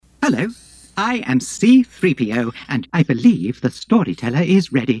Hello, I am C-3PO, and I believe the storyteller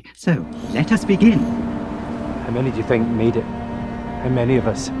is ready. So, let us begin. How many do you think made it? How many of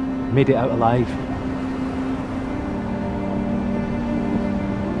us made it out alive?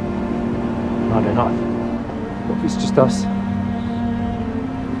 Not enough. What if it's just us?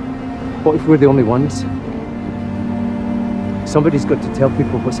 What if we're the only ones? Somebody's got to tell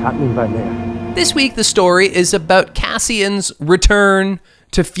people what's happening down there. This week, the story is about Cassian's return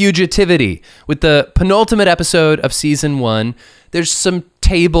to fugitivity. With the penultimate episode of season 1, there's some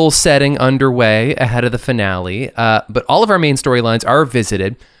table setting underway ahead of the finale, but all of our main storylines are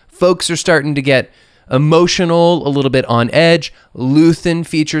visited. Folks are starting to get emotional, a little bit on edge. Luthen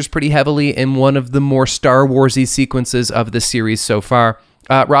features pretty heavily in one of the more Star Wars-y sequences of the series so far.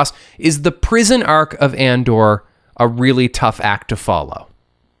 Ross, is the prison arc of Andor a really tough act to follow?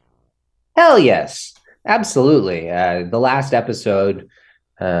 Hell yes, absolutely. The last episode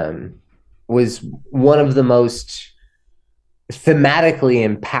was one of the most thematically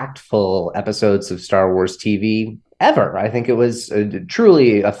impactful episodes of Star Wars TV ever. I think it was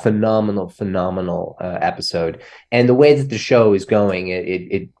truly a phenomenal episode. And the way that the show is going,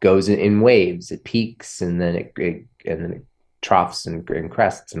 it goes in waves. It peaks and then it troughs and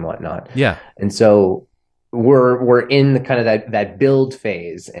crests and whatnot. Yeah. And so we're in the kind of that build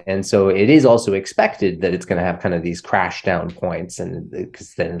phase, and so it is also expected that it's going to have kind of these crash down points, and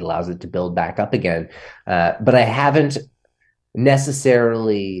because then it allows it to build back up again. But I haven't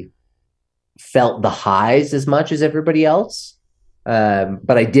necessarily felt the highs as much as everybody else,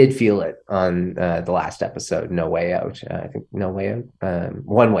 but I did feel it on the last episode, No Way Out. I think No Way Out,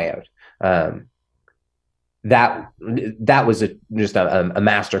 One Way Out. That was just a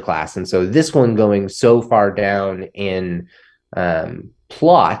masterclass. And so this one going so far down in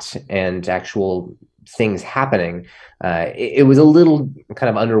plot and actual things happening, it was a little kind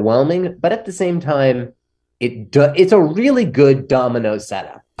of underwhelming, but at the same time, it's a really good domino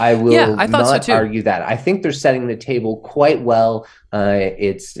setup. I will not argue that. I think they're setting the table quite well.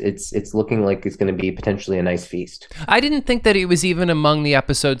 It's looking like it's going to be potentially a nice feast. I didn't think that it was even among the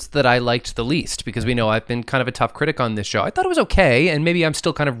episodes that I liked the least, because we know I've been kind of a tough critic on this show. I thought it was okay, and maybe I'm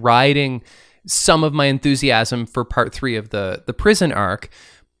still kind of riding some of my enthusiasm for part 3 of the prison arc.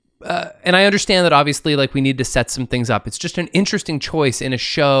 And I understand that obviously, like, we need to set some things up. It's just an interesting choice in a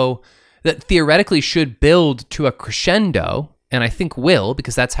show that theoretically should build to a crescendo, and I think will,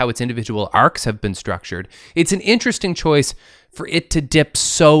 because that's how its individual arcs have been structured. It's an interesting choice for it to dip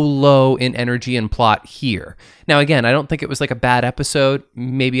so low in energy and plot here. Now, again, I don't think it was like a bad episode.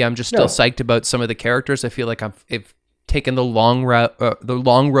 Maybe I'm just still psyched about some of the characters. I feel like I've taken the long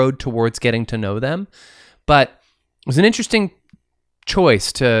road towards getting to know them. But it was an interesting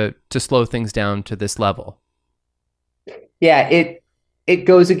choice to slow things down to this level. Yeah, it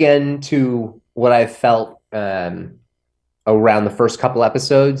goes again to what I felt around the first couple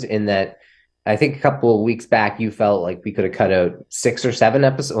episodes, in that I think a couple of weeks back you felt like we could have cut out 6 or 7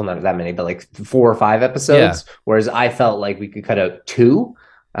 episodes. Well, not that many, but like 4 or 5 episodes. Yeah. Whereas I felt like we could cut out 2.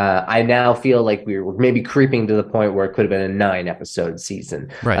 I now feel like we were maybe creeping to the point where it could have been a 9-episode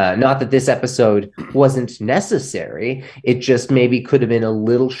season. Right. Not that this episode wasn't necessary. It just maybe could have been a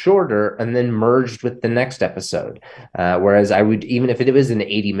little shorter and then merged with the next episode. Whereas I would, even if it was an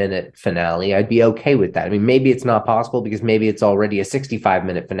 80-minute finale, I'd be okay with that. I mean, maybe it's not possible because maybe it's already a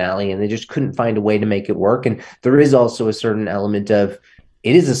 65-minute finale and they just couldn't find a way to make it work. And there is also a certain element of,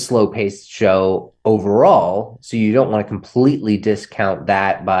 it is a slow-paced show overall, so you don't want to completely discount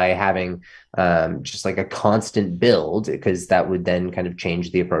that by having just like a constant build, because that would then kind of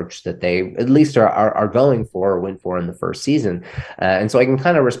change the approach that they at least are going for or went for in the first season. And so I can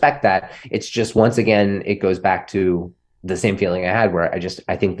kind of respect that. It's just, once again, it goes back to the same feeling I had where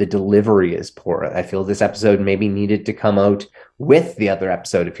I think the delivery is poor. I feel this episode maybe needed to come out with the other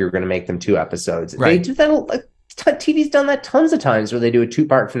episode if you're going to make them 2 episodes. Right. They do that. TV's done that tons of times, where they do a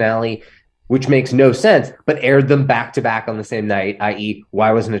 2-part finale, which makes no sense, but aired them back to back on the same night, i.e.,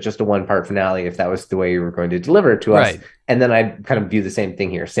 why wasn't it just a 1-part finale if that was the way you were going to deliver it to us? Right. And then I kind of view the same thing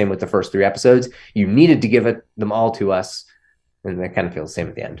here. Same with the first 3 episodes. You needed to give them all to us, and I kind of feel the same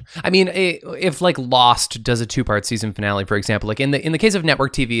at the end. I mean, if like Lost does a 2-part season finale, for example, like in the case of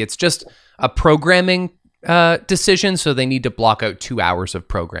network TV, it's just a programming decision, so they need to block out 2 hours of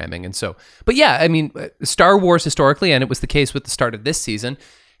programming. And so, but yeah, I mean, Star Wars historically, and it was the case with the start of this season,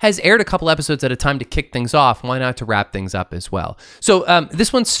 has aired a couple episodes at a time to kick things off. Why not to wrap things up as well? So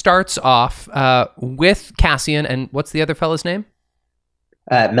this one starts off with Cassian, and what's the other fella's name?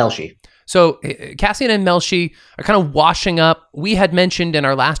 Melshi. So Cassian and Melshi are kind of washing up. We had mentioned in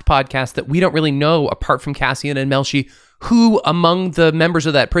our last podcast that we don't really know, apart from Cassian and Melshi, who among the members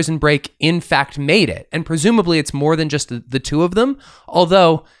of that prison break in fact made it. And presumably it's more than just the two of them,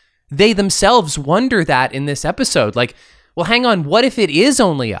 although they themselves wonder that in this episode. Like, well, hang on, what if it is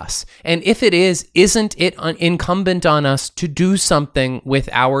only us? And if it is, isn't it incumbent on us to do something with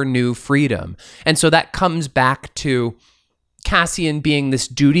our new freedom? And so that comes back to Cassian being this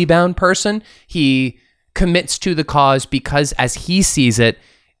duty-bound person. He commits to the cause because, as he sees it,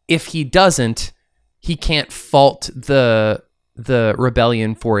 if he doesn't, he can't fault the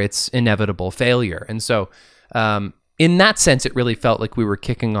rebellion for its inevitable failure. And so in that sense, it really felt like we were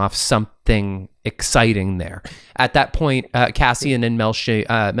kicking off something exciting there. At that point, Cassian and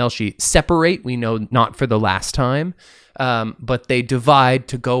Melshi separate, we know not for the last time, but they divide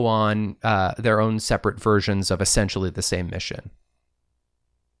to go on their own separate versions of essentially the same mission.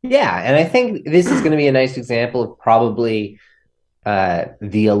 Yeah, and I think this is going to be a nice example of probably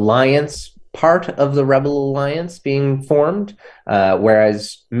the alliance part of the Rebel Alliance being formed,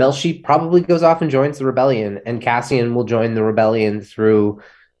 whereas Melshi probably goes off and joins the rebellion, and Cassian will join the rebellion through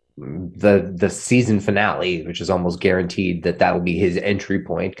the season finale, which is almost guaranteed that will be his entry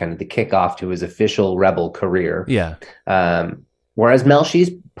point, kind of the kickoff to his official Rebel career. Yeah. Whereas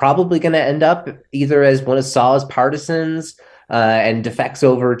Melshi's probably going to end up either as one of Saw's partisans and defects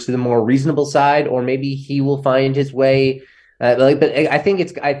over to the more reasonable side, or maybe he will find his way. But I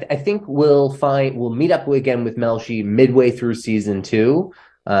think we'll meet up again with Melshi midway through season 2,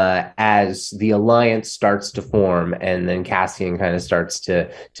 as the alliance starts to form, and then Cassian kind of starts to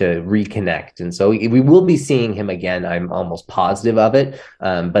reconnect, and so we will be seeing him again. I'm almost positive of it,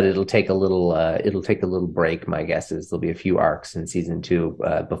 but it'll take a little break. My guess is there'll be a few arcs in season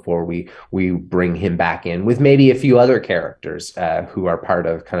 2 before we bring him back in with maybe a few other characters who are part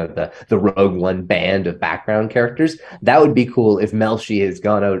of kind of the Rogue One band of background characters. That would be cool if Melshi has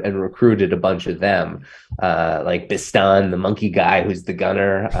gone out and recruited a bunch of them, like Bistan, the monkey guy who's the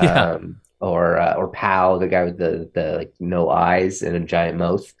gunner. Or Pow, the guy with the like no eyes and a giant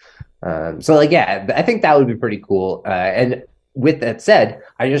mouth. So like, yeah, I think that would be pretty cool. And with that said,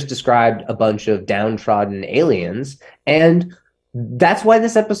 I just described a bunch of downtrodden aliens, and that's why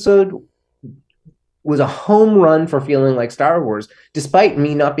this episode was a home run for feeling like Star Wars. Despite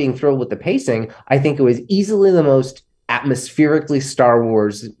me not being thrilled with the pacing, I think it was easily the most atmospherically Star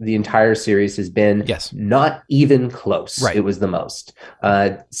Wars the entire series has been. Yes. Not even close. Right. It was the most.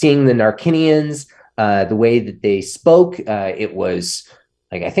 Seeing the Narkinians, the way that they spoke, it was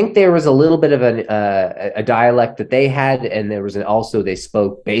like, I think there was a little bit of a dialect that they had, and there was also they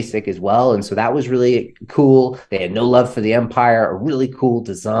spoke Basic as well, and so that was really cool. They had no love for the Empire, a really cool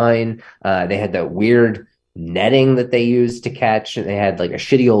design. They had that weird netting that they used to catch, and they had like a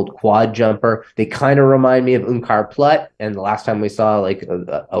shitty old quad jumper. They kind of remind me of Unkar Plutt, and the last time we saw like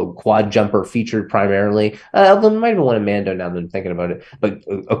a quad jumper featured primarily, although it might have been one of Mando now that I'm thinking about it, but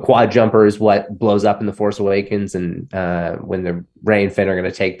a quad jumper is what blows up in The Force Awakens, and when the Rey and Finn are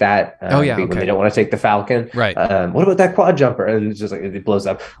going to take that, when they don't want to take the Falcon, right? What about that quad jumper? And it's just like, it blows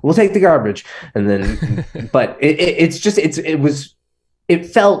up, we'll take the garbage, and then but it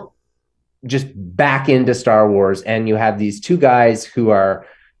felt just back into Star Wars, and you have these two guys who are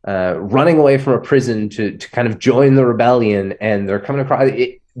running away from a prison to kind of join the rebellion, and they're coming across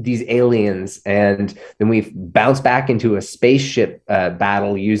these aliens, and then we bounce back into a spaceship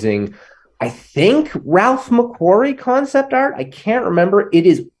battle using, I think, Ralph McQuarrie concept art. I can't remember. It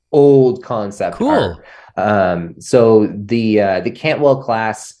is old concept art. So the Cantwell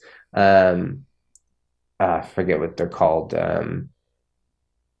class, I forget what they're called.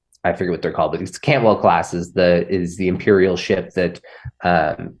 I forget what they're called, but it's Cantwell class is the Imperial ship that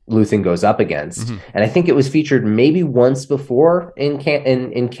Luthen goes up against, and I think it was featured maybe once before in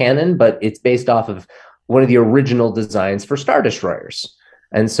canon, but it's based off of one of the original designs for Star Destroyers,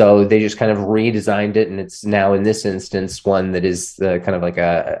 and so they just kind of redesigned it, and it's now in this instance one that is kind of like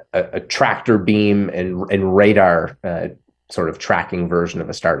a tractor beam and radar sort of tracking version of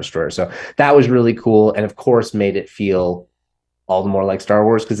a Star Destroyer. So that was really cool, and of course made it feel all the more like Star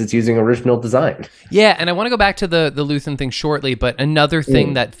Wars because it's using original design. Yeah, and I want to go back to the Luthen thing shortly, but another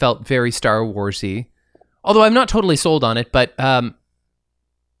thing that felt very Star Warsy, although I'm not totally sold on it, but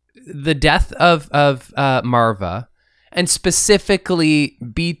the death of Marva, and specifically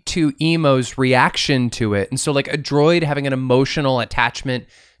B2EMO's reaction to it, and so like a droid having an emotional attachment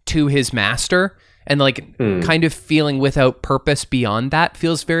to his master, and like kind of feeling without purpose beyond that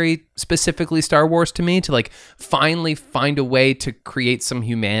feels very specifically Star Wars to me, to like finally find a way to create some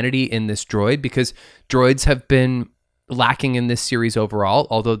humanity in this droid, because droids have been lacking in this series overall,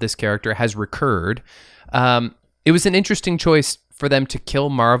 although this character has recurred. It was an interesting choice for them to kill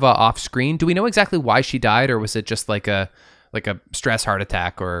Marva off screen? Do we know exactly why she died, or was it just like a stress heart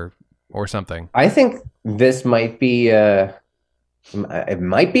attack or something? I think this might be it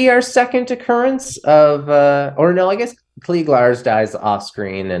might be our second occurrence of or no, I guess Klieg Lars dies off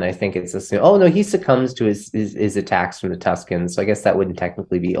screen, and I think it's assumed. Oh no, he succumbs to his attacks from the Tuskens. So I guess that wouldn't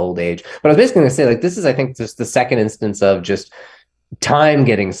technically be old age. But I was basically going to say, like, this is, I think, just the second instance of just time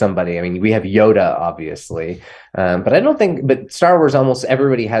getting somebody. I mean, we have Yoda, obviously, but I don't think. But Star Wars, almost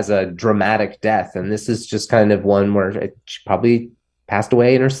everybody has a dramatic death, and this is just kind of one where she probably passed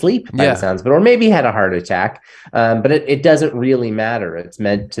away in her sleep, by the sounds of it, or maybe had a heart attack. But it doesn't really matter. It's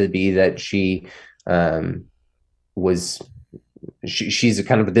meant to be that she she's a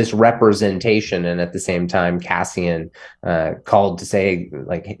kind of this representation, and at the same time Cassian called to say,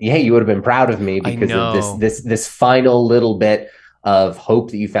 like, hey, you would have been proud of me because of this final little bit of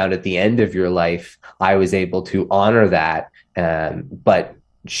hope that you found at the end of your life. I was able to honor that, but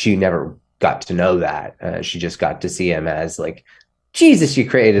she never got to know that. She just got to see him as, like, Jesus, you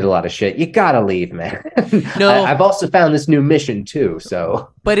created a lot of shit. You gotta leave, man. No, I've also found this new mission too.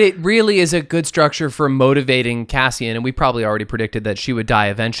 So, but it really is a good structure for motivating Cassian, and we probably already predicted that she would die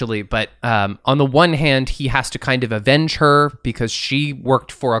eventually. But on the one hand, he has to kind of avenge her because she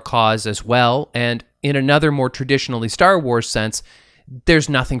worked for a cause as well, and in another more traditionally Star Wars sense, there's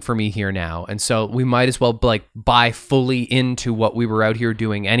nothing for me here now, and so we might as well like buy fully into what we were out here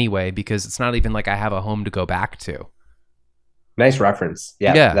doing anyway, because it's not even like I have a home to go back to. Nice reference.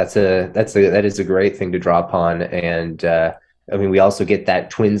 Yeah. That is a great thing to draw upon. And I mean, we also get that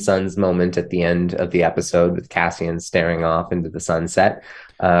twin suns moment at the end of the episode with Cassian staring off into the sunset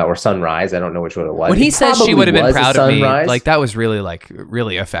or sunrise. I don't know which one it was. When he said she would have been proud of me, sunrise. like, that was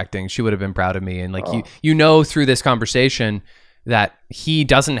really affecting. She would have been proud of me. And like, you know, through this conversation that he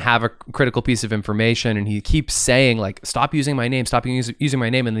doesn't have a critical piece of information, and he keeps saying, like, stop using my name, stop using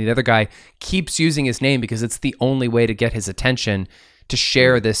my name, and the other guy keeps using his name because it's the only way to get his attention to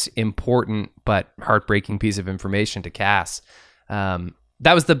share this important but heartbreaking piece of information to Cass.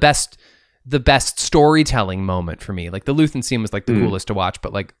 That was the best storytelling moment for me. Like, the Luthen scene was like the coolest to watch,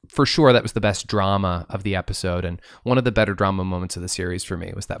 but like, for sure that was the best drama of the episode, and one of the better drama moments of the series for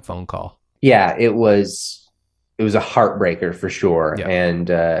me was that phone call. Yeah, it was a heartbreaker for sure. Yeah. And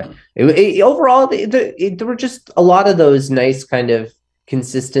overall, there were just a lot of those nice kind of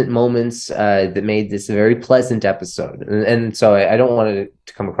consistent moments that made this a very pleasant episode. And so I don't want it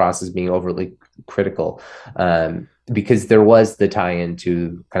to come across as being overly critical, because there was the tie-in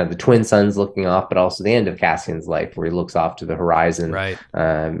to kind of the twin suns looking off, but also the end of Cassian's life where he looks off to the horizon, right?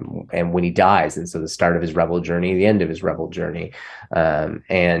 And when he dies, and so the start of his rebel journey, the end of his rebel journey,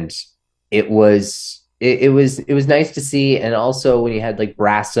 and it was nice to see. And also when you had like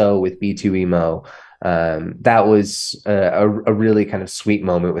Brasso with B2EMO, that was a really kind of sweet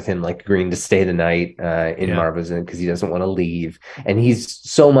moment with him, like, agreeing to stay the night in Marva's Inn because he doesn't want to leave. And he's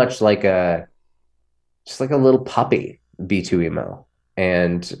so much like just like a little puppy, B2EMO.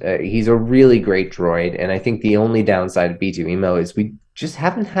 And he's a really great droid. And I think the only downside of B2EMO is we just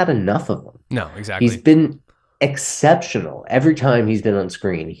haven't had enough of him. No, exactly. He's been exceptional. Every time he's been on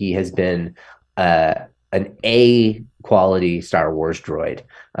screen, he has been an A quality Star Wars droid.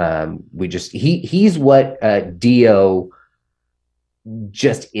 He's what Dio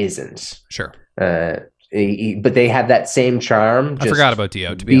just isn't. Sure. But they have that same charm. I forgot about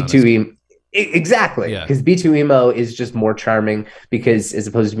Dio, to be honest. Exactly. Because B2EMO is just more charming because, as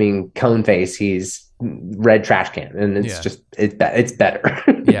opposed to being cone face, he's red trash can, and it's better.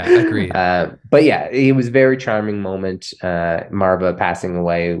 Yeah, agreed. But yeah, it was a very charming moment. Marva passing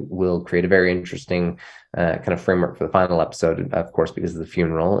away will create a very interesting kind of framework for the final episode, of course, because of the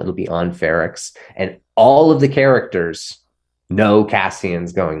funeral. It'll be on Ferrix, and all of the characters know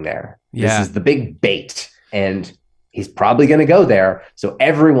Cassian's going there. Yeah. This is the big bait, and he's probably going to go there. So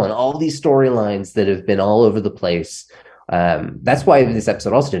everyone, all these storylines that have been all over the place, that's why this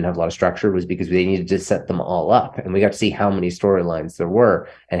episode also didn't have a lot of structure, was because they needed to set them all up. And we got to see how many storylines there were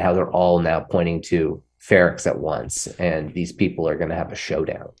and how they're all now pointing to Ferrix at once. And these people are going to have a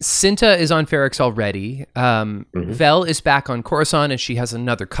showdown. Cinta is on Ferrix already. Vel is back on Coruscant, and she has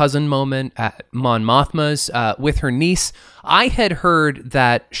another cousin moment at Mon Mothma's with her niece. I had heard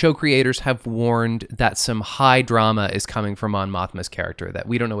that show creators have warned that some high drama is coming from Mon Mothma's character, that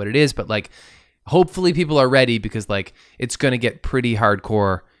we don't know what it is, but like, hopefully people are ready, because like, it's going to get pretty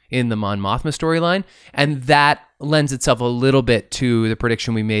hardcore in the Mon Mothma storyline. And that lends itself a little bit to the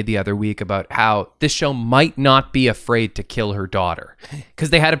prediction we made the other week about how this show might not be afraid to kill her daughter.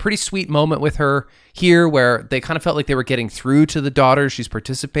 Because they had a pretty sweet moment with her here where they kind of felt like they were getting through to the daughter. She's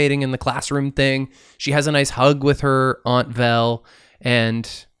participating in the classroom thing. She has a nice hug with her Aunt Vel. And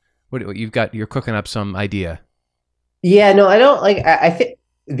what you're cooking up some idea. Yeah, no, I don't like. I think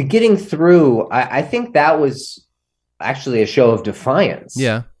the getting through. I think that was actually a show of defiance.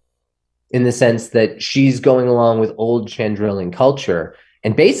 Yeah, in the sense that she's going along with old Chandrillian culture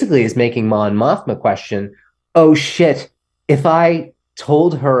and basically is making Mon Mothma question, oh shit, if I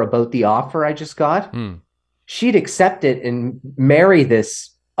told her about the offer I just got, she'd accept it and marry this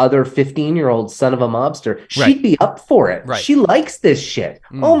other 15-year-old son of a mobster. She'd be up for it. She likes this shit.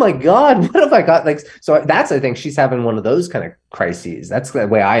 Oh my God, what have I got? Like, so that's, I think she's having one of those kind of crises. That's the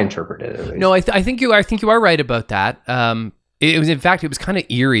way I interpret it. At least. No, I think you are right about that. It was, in fact, it was kind of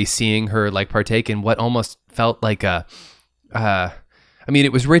eerie seeing her like partake in what almost felt like it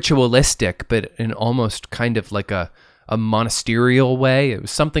was ritualistic, but in almost kind of like a monasterial way. It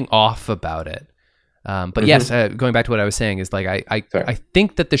was something off about it. But yes, going back to what I was saying is like, I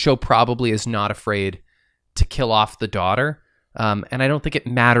think that the show probably is not afraid to kill off the daughter. And I don't think it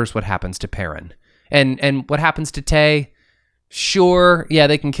matters what happens to Perrin and what happens to Tay. Sure, yeah,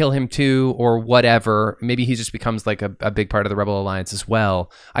 they can kill him too, or whatever. Maybe he just becomes like a big part of the Rebel Alliance as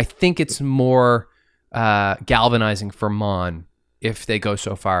well. I think it's more galvanizing for Mon if they go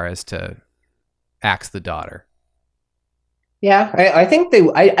so far as to axe the daughter. Yeah, I think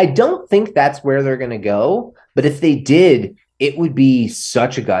I don't think that's where they're going to go. But if they did, it would be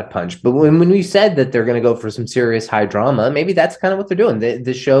such a gut punch. But when we said that they're going to go for some serious high drama, maybe that's kind of what they're doing.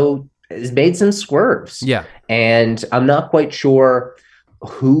 The show has made some swerves. Yeah. And I'm not quite sure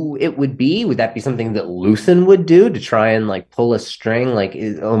who it would be. Would that be something that Luthen would do to try and like pull a string? Like,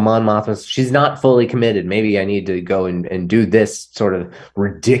 Mon Mothma, she's not fully committed. Maybe I need to go and do this sort of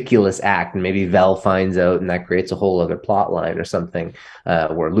ridiculous act. And maybe Vel finds out and that creates a whole other plot line or something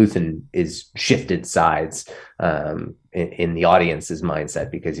where Luthen is shifted sides in the audience's mindset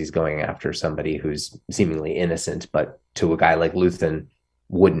because he's going after somebody who's seemingly innocent, but to a guy like Luthen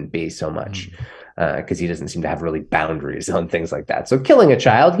wouldn't be so much because he doesn't seem to have really boundaries on things like that. So killing a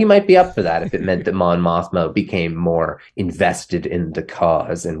child, he might be up for that if it meant that Mon Mothma became more invested in the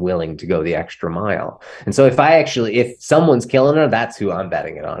cause and willing to go the extra mile. And so if someone's killing her, that's who I'm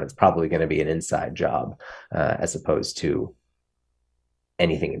betting it on. It's probably going to be an inside job as opposed to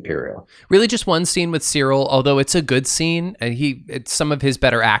anything Imperial. Really just one scene with Cyril, although it's a good scene and it's some of his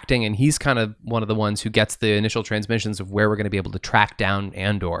better acting, and he's kind of one of the ones who gets the initial transmissions of where we're going to be able to track down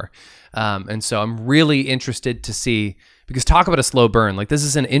Andor. And so I'm really interested to see, because talk about a slow burn. Like, this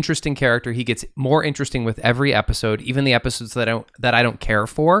is an interesting character. He gets more interesting with every episode, even the episodes that I don't care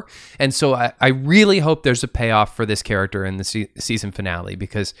for. And so I really hope there's a payoff for this character in the season finale,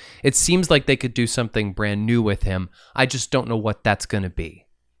 because it seems like they could do something brand new with him. I just don't know what that's going to be.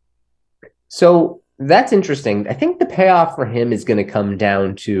 So that's interesting. I think the payoff for him is going to come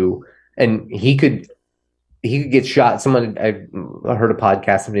down to, and he could get shot. I heard a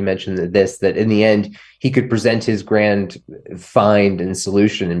podcast, somebody mentioned that in the end, he could present his grand find and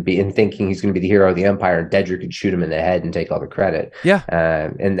solution and thinking he's going to be the hero of the Empire, and Dedra could shoot him in the head and take all the credit. Yeah.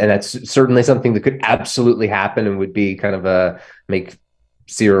 And that's certainly something that could absolutely happen and would be kind of make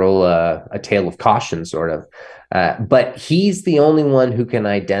Cyril a tale of caution, sort of. But he's the only one who can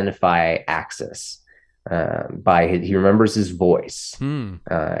identify Axis. He remembers his voice.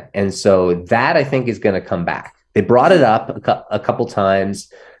 And so that I think is going to come back. They brought it up a couple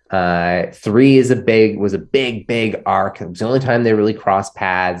times. 3 was a big arc. It was the only time they really crossed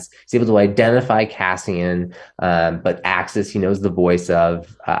paths. He's able to identify Cassian, but Axis he knows the voice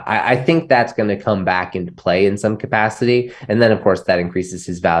of. I think that's going to come back into play in some capacity, and then of course that increases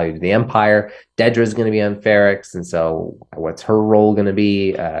his value to the Empire. Dedra is going to be on Ferrix, and so what's her role going to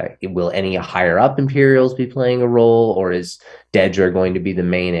be? Will any higher up Imperials be playing a role, or is Dedra going to be the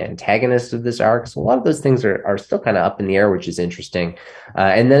main antagonist of this arc? So a lot of those things are still kind of up in the air, which is interesting.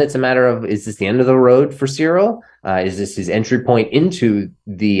 And then it's a matter of, is this the end of the road for Cyril? Is this his entry point into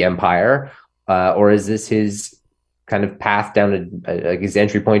the Empire? Or is this his kind of path down to his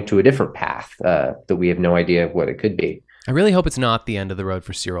entry point to a different path that we have no idea what it could be? I really hope it's not the end of the road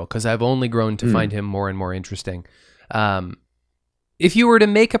for Cyril, because I've only grown to find him more and more interesting. If you were to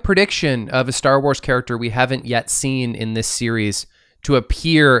make a prediction of a Star Wars character we haven't yet seen in this series to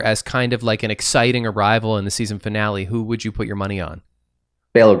appear as kind of like an exciting arrival in the season finale, who would you put your money on?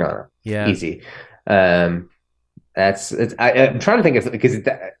 Bail Organa. Yeah. Easy. I'm trying to think of, because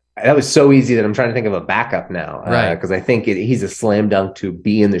that was so easy that I'm trying to think of a backup now. Right. Because I think he's a slam dunk to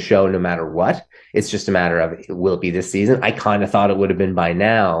be in the show no matter what. It's just a matter of, will it be this season? I kind of thought it would have been by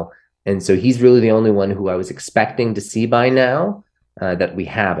now. And so he's really the only one who I was expecting to see by now that we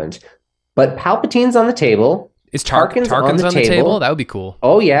haven't. But Palpatine's on the table. Is Tarkin's on the table? That would be cool.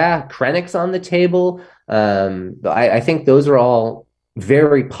 Oh, yeah. Krennic's on the table. I think those are all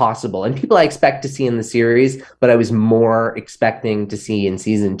very possible, and people I expect to see in the series, but I was more expecting to see in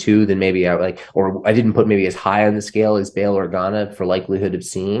season 2 than maybe I didn't put maybe as high on the scale as Bail Organa for likelihood of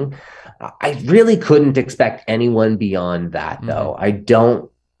seeing. I really couldn't expect anyone beyond that, though. I don't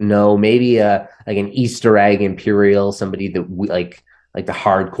know. Maybe like an Easter egg Imperial, somebody that we like the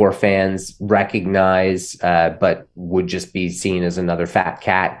hardcore fans recognize, but would just be seen as another fat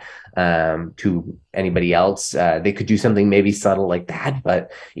cat to anybody else. They could do something maybe subtle like that,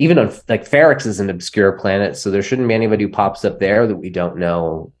 but even on like Ferrix is an obscure planet, so there shouldn't be anybody who pops up there that we don't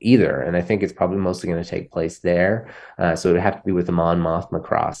know either. And I think it's probably mostly going to take place there. So it would have to be with Amon Mothma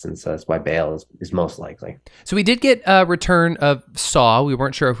Cross, and so that's why Bail is most likely. So we did get a return of Saw. We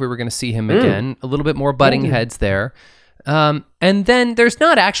weren't sure if we were going to see him again. A little bit more butting heads there. And then there's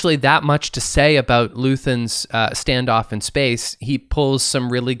not actually that much to say about Luthen's standoff in space. He pulls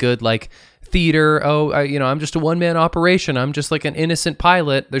some really good like theater. I'm just a one-man operation. I'm just like an innocent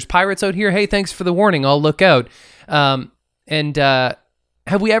pilot. There's pirates out here. Hey, thanks for the warning. I'll look out. And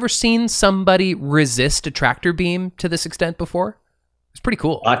have we ever seen somebody resist a tractor beam to this extent before? It's pretty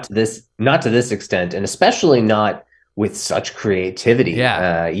cool. Not to this extent, and especially not with such creativity.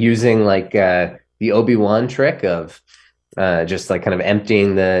 Yeah. Using like the Obi-Wan trick of just like kind of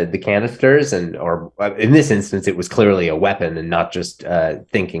emptying the canisters, or in this instance, it was clearly a weapon and not just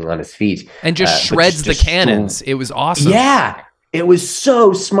thinking on his feet. And just shreds the cannons. It was awesome. Yeah, it was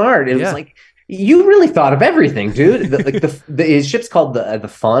so smart. It was like, you really thought of everything, dude. His ship's called the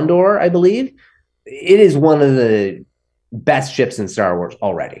Fondor, I believe. It is one of the best ships in Star Wars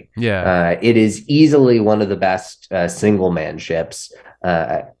already. Yeah. It is easily one of the best single man ships.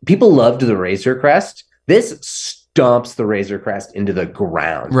 People loved the Razor Crest. This stomps the Razor Crest into the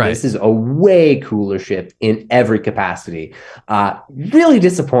ground. Right. This is a way cooler ship in every capacity. Really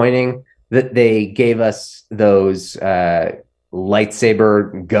disappointing that they gave us those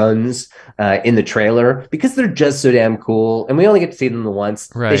lightsaber guns in the trailer, because they're just so damn cool, and we only get to see them once.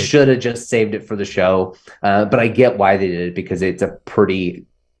 Right. They should have just saved it for the show, but I get why they did it, because it's pretty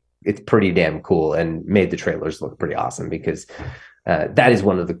damn cool and made the trailers look pretty awesome, because that is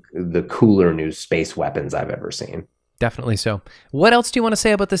one of the cooler new space weapons I've ever seen. Definitely so. What else do you want to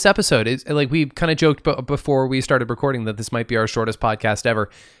say about this episode? It's like we kind of joked before we started recording that this might be our shortest podcast ever,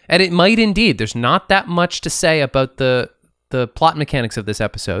 and it might indeed. There's not that much to say about the plot mechanics of this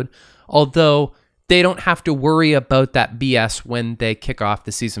episode, although they don't have to worry about that BS when they kick off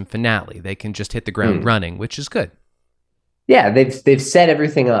the season finale. They can just hit the ground running, which is good. Yeah, they've set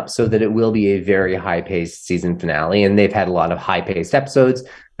everything up so that it will be a very high-paced season finale, and they've had a lot of high-paced episodes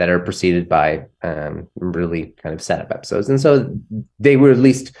that are preceded by really kind of setup episodes, and so they were at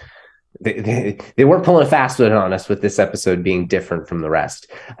least they weren't pulling a fast one on us with this episode being different from the rest.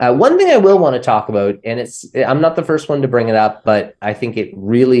 One thing I will want to talk about, and I'm not the first one to bring it up, but I think it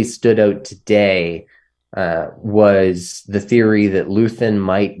really stood out today, was the theory that Luthen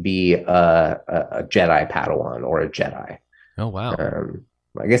might be a Jedi Padawan or a Jedi. Oh, wow.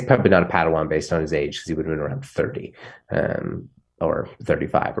 I guess probably not a Padawan based on his age, because he would have been around 30 or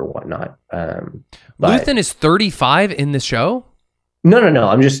 35 or whatnot. Luthen is 35 in the show? No.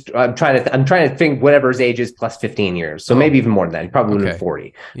 I'm trying to think whatever his age is plus 15 years. So maybe even more than that. He probably would have been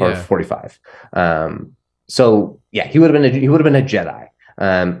 40 or 45. So yeah, he would have been a Jedi.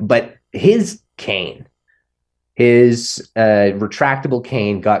 But his cane, his retractable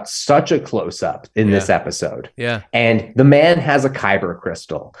cane, got such a close up in this episode. Yeah. And the man has a Kyber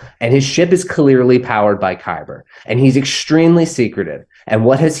crystal, and his ship is clearly powered by Kyber, and he's extremely secretive. And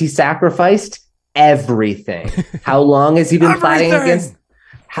what has he sacrificed? Everything. How long has he been plotting against?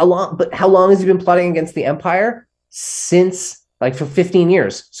 How long has he been plotting against the Empire? Since for 15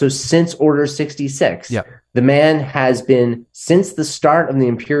 years. So since Order 66. Yeah. The man has been, since the start of the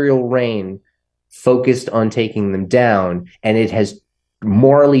Imperial reign, focused on taking them down, and it has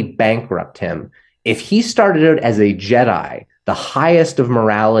morally bankrupt him. If he started out as a Jedi, the highest of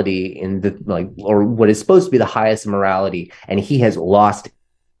morality in or what is supposed to be the highest of morality, and he has lost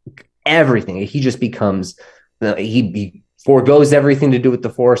everything. He just becomes, he forgoes everything to do with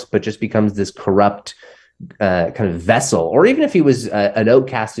the Force, but just becomes this corrupt kind of vessel. Or even if he was an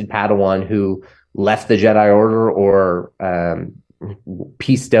outcasted Padawan who left the Jedi Order, or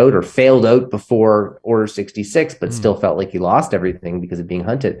pieced out or failed out before Order 66, but still felt like he lost everything because of being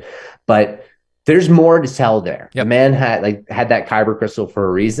hunted. But there's more to tell there. Yep. The man had that kyber crystal for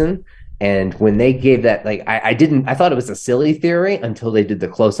a reason. And when they gave that, like, I thought it was a silly theory until they did the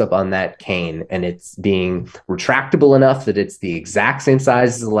close up on that cane, and it's being retractable enough that it's the exact same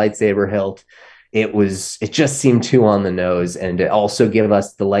size as the lightsaber hilt. It just seemed too on the nose. And it also gave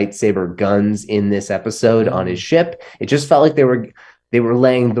us the lightsaber guns in this episode on his ship. It just felt like they were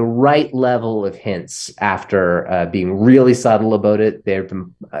laying the right level of hints after being really subtle about it.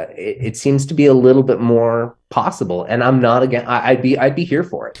 It seems to be a little bit more possible, and I'm not against. I'd be here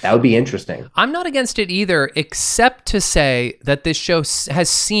for it. That would be interesting. I'm not against it either, except to say that this show has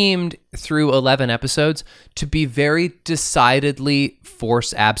seemed through 11 episodes to be very decidedly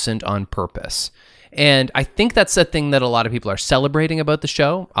Force absent on purpose. And I think that's the thing that a lot of people are celebrating about the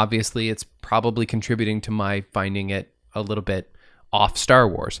show. Obviously, it's probably contributing to my finding it a little bit off Star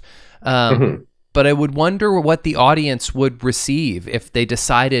Wars. But I would wonder what the audience would receive if they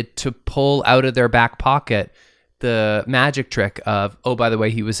decided to pull out of their back pocket the magic trick of, oh, by the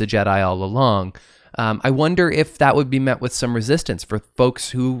way, he was a Jedi all along. I wonder if that would be met with some resistance for folks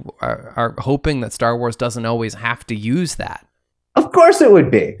who are hoping that Star Wars doesn't always have to use that. Of course it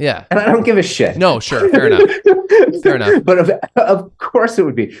would be. Yeah. And I don't give a shit. No, sure. Fair enough. Fair enough. But of course it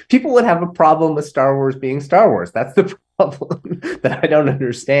would be. People would have a problem with Star Wars being Star Wars. That's the problem that I don't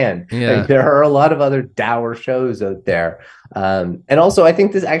understand. Yeah. Like, there are a lot of other dour shows out there. And also, I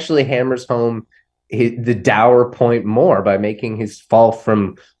think this actually hammers home the dour point more by making his fall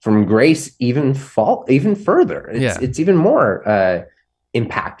from grace even further. It's even more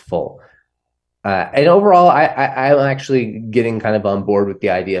impactful. And overall, I'm actually getting kind of on board with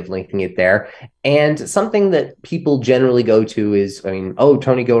the idea of linking it there. And something that people generally go to is,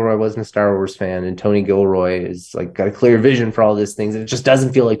 Tony Gilroy wasn't a Star Wars fan, and Tony Gilroy is like got a clear vision for all these things. And it just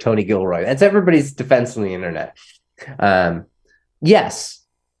doesn't feel like Tony Gilroy. That's everybody's defense on the internet. Yes,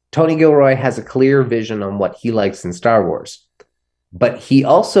 Tony Gilroy has a clear vision on what he likes in Star Wars, but he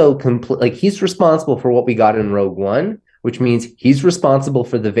also he's responsible for what we got in Rogue One, which means he's responsible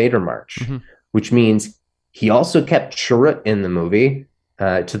for the Vader March. Which means he also kept Chirrut in the movie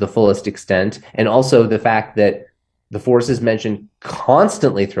to the fullest extent. And also the fact that the Force is mentioned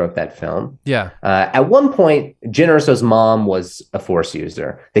constantly throughout that film. Yeah. At one point, Jyn Erso's mom was a Force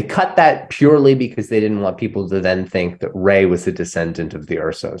user. They cut that purely because they didn't want people to then think that Rey was a descendant of the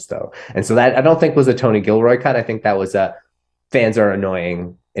Ersos, though. And so that, I don't think, was a Tony Gilroy cut. I think that was fans are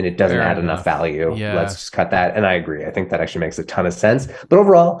annoying and it doesn't add enough value. Yeah. Let's just cut that. And I agree. I think that actually makes a ton of sense. But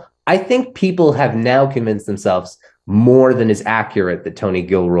overall, I think people have now convinced themselves more than is accurate that Tony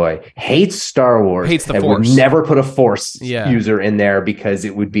Gilroy hates Star Wars, hates the and Force, would never put a Force user in there because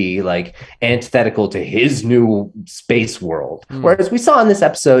it would be like antithetical to his new space world. Whereas we saw in this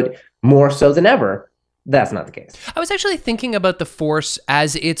episode, more so than ever, that's not the case. I was actually thinking about the Force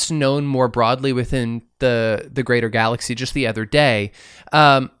as it's known more broadly within the greater galaxy just the other day,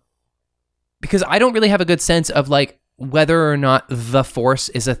 because I don't really have a good sense of like whether or not the Force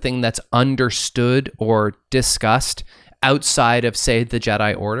is a thing that's understood or discussed outside of, say, the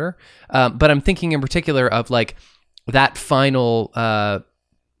Jedi Order. But I'm thinking in particular of like that final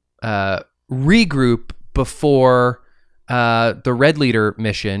regroup before the Red Leader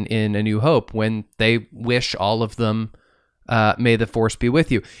mission in A New Hope, when they wish all of them, may the Force be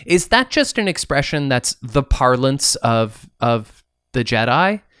with you. Is that just an expression that's the parlance of the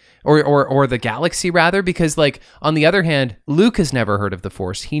Jedi? Or the galaxy, rather, because, like, on the other hand, Luke has never heard of the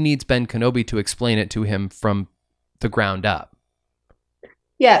Force. He needs Ben Kenobi to explain it to him from the ground up.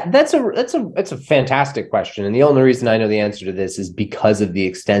 Yeah, that's a fantastic question, and the only reason I know the answer to this is because of the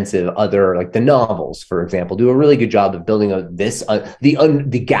extensive other, like the novels, for example, do a really good job of building out this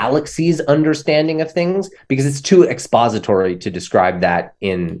the galaxy's understanding of things, because it's too expository to describe that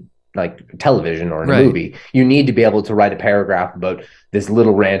in like television or in a movie. You need to be able to write a paragraph about this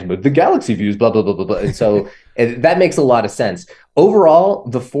little rant about the galaxy views, blah, blah, blah, blah, blah. And so that makes a lot of sense. Overall,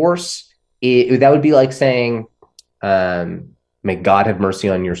 the Force, that would be like saying, may God have mercy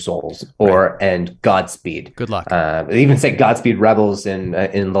on your souls, and Godspeed. Good luck. They even say Godspeed Rebels in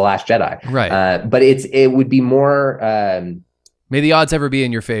The Last Jedi. Right. But it would be more... may the odds ever be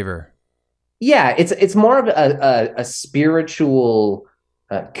in your favor. Yeah, it's more of a spiritual...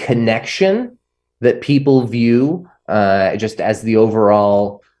 connection that people view just as the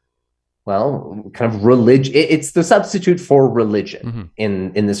overall, well, kind of religion. It's the substitute for religion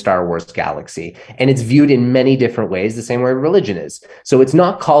in the Star Wars galaxy. And it's viewed in many different ways, the same way religion is. So it's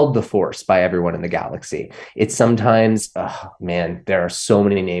not called the Force by everyone in the galaxy. It's sometimes, there are so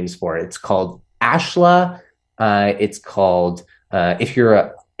many names for it. It's called Ashla. It's called If you're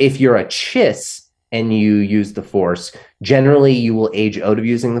a Chiss and you use the Force, generally you will age out of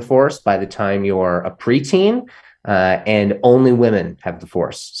using the Force by the time you're a preteen. And only women have the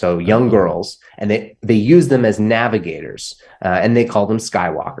Force, so young girls, and they use them as navigators, and they call them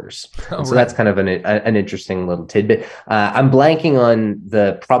Skywalkers. So that's kind of an interesting little tidbit. I'm blanking on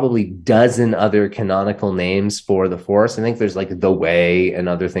the probably dozen other canonical names for the Force. I think there's like the Way and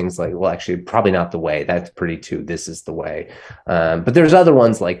other things like, well, actually, probably not the Way. That's pretty too. This is the Way, but there's other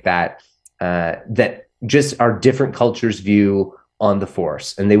ones like that that just are different cultures' view on the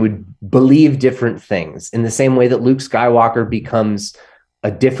Force, and they would believe different things in the same way that Luke Skywalker becomes a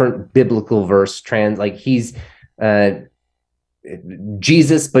different biblical verse like he's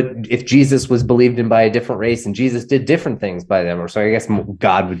Jesus, but if Jesus was believed in by a different race and Jesus did different things by them, or so I guess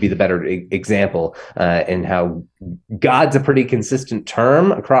God would be the better example, and how God's a pretty consistent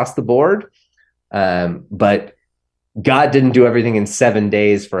term across the board, but God didn't do everything in 7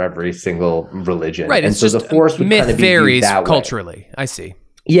 days for every single religion. Right. And it's so just the Force would myth kind of be varies that culturally. Way. I see.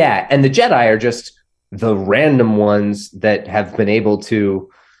 Yeah. And the Jedi are just the random ones that have been able to,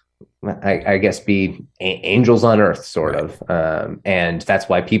 I guess, be angels on earth, sort of. And that's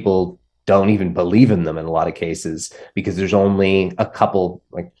why people don't even believe in them in a lot of cases, because there's only a couple,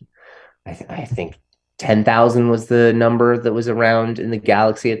 like, I think 10,000 was the number that was around in the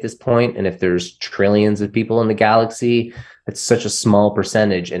galaxy at this point. And if there's trillions of people in the galaxy, it's such a small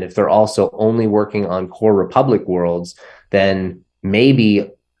percentage. And if they're also only working on core Republic worlds, then maybe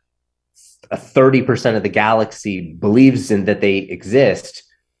 30% of the galaxy believes in that they exist.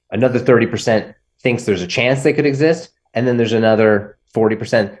 Another 30% thinks there's a chance they could exist. And then there's another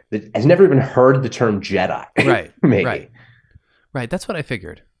 40% that has never even heard the term Jedi. Right. Maybe. Right. That's what I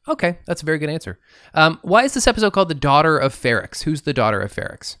figured. Okay, that's a very good answer. Why is this episode called The Daughter of Ferrix? Who's the daughter of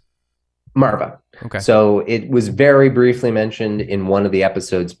Ferrix? Marva. Okay. So it was very briefly mentioned in one of the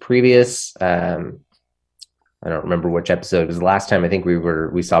episodes previous. I don't remember which episode. It was the last time I think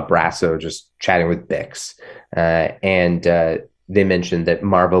we saw Brasso just chatting with Bix. And they mentioned that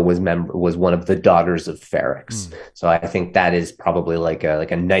Marva was one of the daughters of Ferrix. So I think that is probably like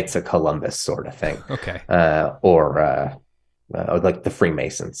a Knights of Columbus sort of thing. Okay. Or like the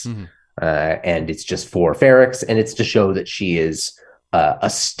Freemasons. And it's just for Ferrix, and it's to show that she is a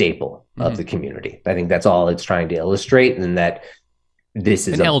staple of the community. I think that's all it's trying to illustrate, and that this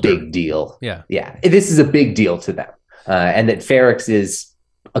is a big deal. Yeah. This is a big deal to them, and that Ferrix is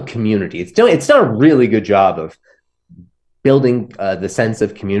a community. It's done a really good job of building the sense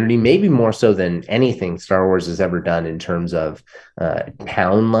of community, maybe more so than anything Star Wars has ever done in terms of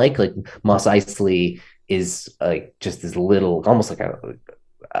town like Mos Eisley is like just this little, almost like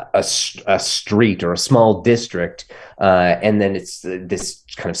a street or a small district, and then it's this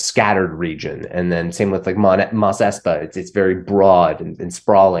kind of scattered region. And then same with like Mos Espa, it's very broad and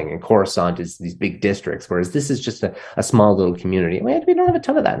sprawling, and Coruscant is these big districts, whereas this is just a small little community. We don't have a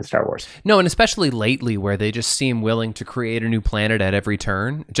ton of that in Star Wars. No, and especially lately, where they just seem willing to create a new planet at every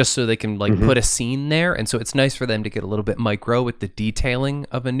turn, just so they can put a scene there. And so it's nice for them to get a little bit micro with the detailing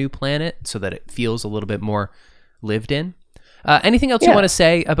of a new planet, so that it feels a little bit more lived in. Anything else you want to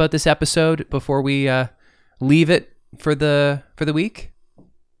say about this episode before we leave it for the week?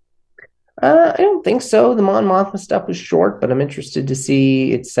 I don't think so. The Mon Mothma stuff was short, but I'm interested to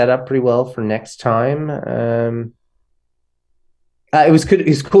see it set up pretty well for next time. It was good. It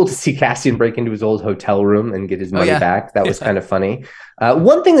was cool to see Cassian break into his old hotel room and get his money back. That was kind of funny.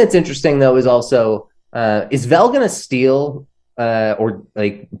 One thing that's interesting though is also is Vel going to steal or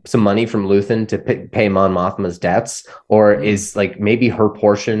like some money from Luthen to pay Mon Mothma's debts, or is like maybe her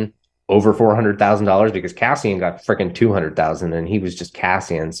portion over $400,000, because Cassian got freaking 200,000 and he was just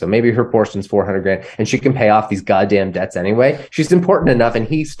Cassian. So maybe her portion's 400 grand and she can pay off these goddamn debts anyway. She's important enough, and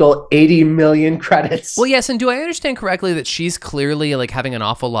he stole 80 million credits. Well, yes. And do I understand correctly that she's clearly like having an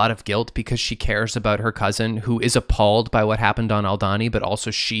awful lot of guilt because she cares about her cousin, who is appalled by what happened on Aldhani, but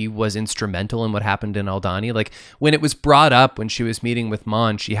also she was instrumental in what happened in Aldhani? Like when it was brought up when she was meeting with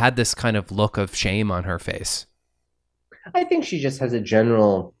Mon, she had this kind of look of shame on her face. I think she just has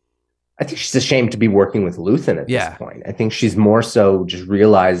I think she's ashamed to be working with Luthen at this point. I think she's more so just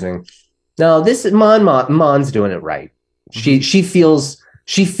realizing, no, this is Mon's doing it right. She feels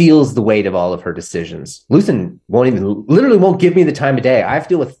the weight of all of her decisions. Luthen literally won't give me the time of day. I have to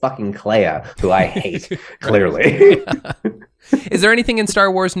deal with fucking Clea, who I hate, clearly. Is there anything in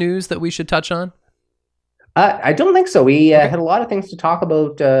Star Wars news that we should touch on? I don't think so. We had a lot of things to talk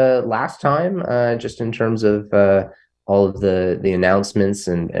about last time, just in terms of all of the announcements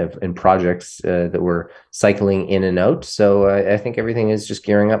and projects that were cycling in and out. So I think everything is just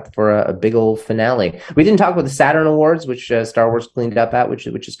gearing up for a big old finale. We didn't talk about the Saturn Awards, which Star Wars cleaned up at, which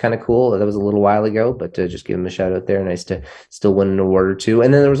is kind of cool. That was a little while ago, but just give them a shout out there. Nice to still win an award or two.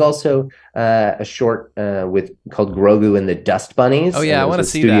 And then there was also a short called Grogu and the Dust Bunnies. Oh yeah, I want to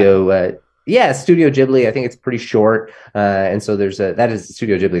see that. Yeah, Studio Ghibli. I think it's pretty short, and so there's that is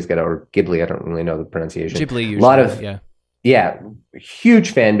Studio Ghibli's got, or Ghibli. I don't really know the pronunciation. Ghibli usually. A lot of huge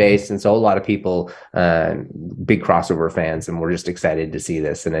fan base, and so a lot of people, big crossover fans, and we're just excited to see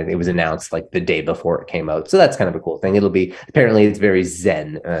this. And it was announced like the day before it came out, so that's kind of a cool thing. It'll be, apparently it's very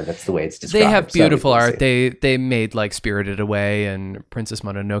zen. That's the way it's described. They have beautiful art. They made like Spirited Away and Princess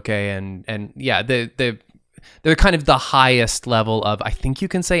Mononoke, and yeah, they're kind of the highest level of, I think you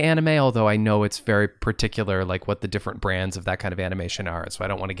can say, anime, although I know it's very particular, like what the different brands of that kind of animation are. So I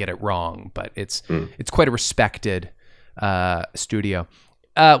don't want to get it wrong, but it's quite a respected studio.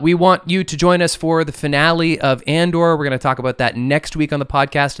 We want you to join us for the finale of Andor. We're going to talk about that next week on the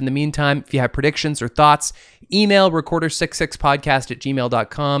podcast. In the meantime, if you have predictions or thoughts, email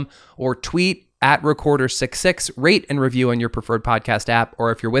recorder66podcast@gmail.com or tweet @recorder66. Rate and review on your preferred podcast app,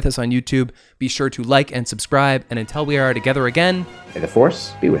 or if you're with us on YouTube, be sure to like and subscribe. And until we are together again, may the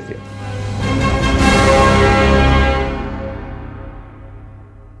Force be with you.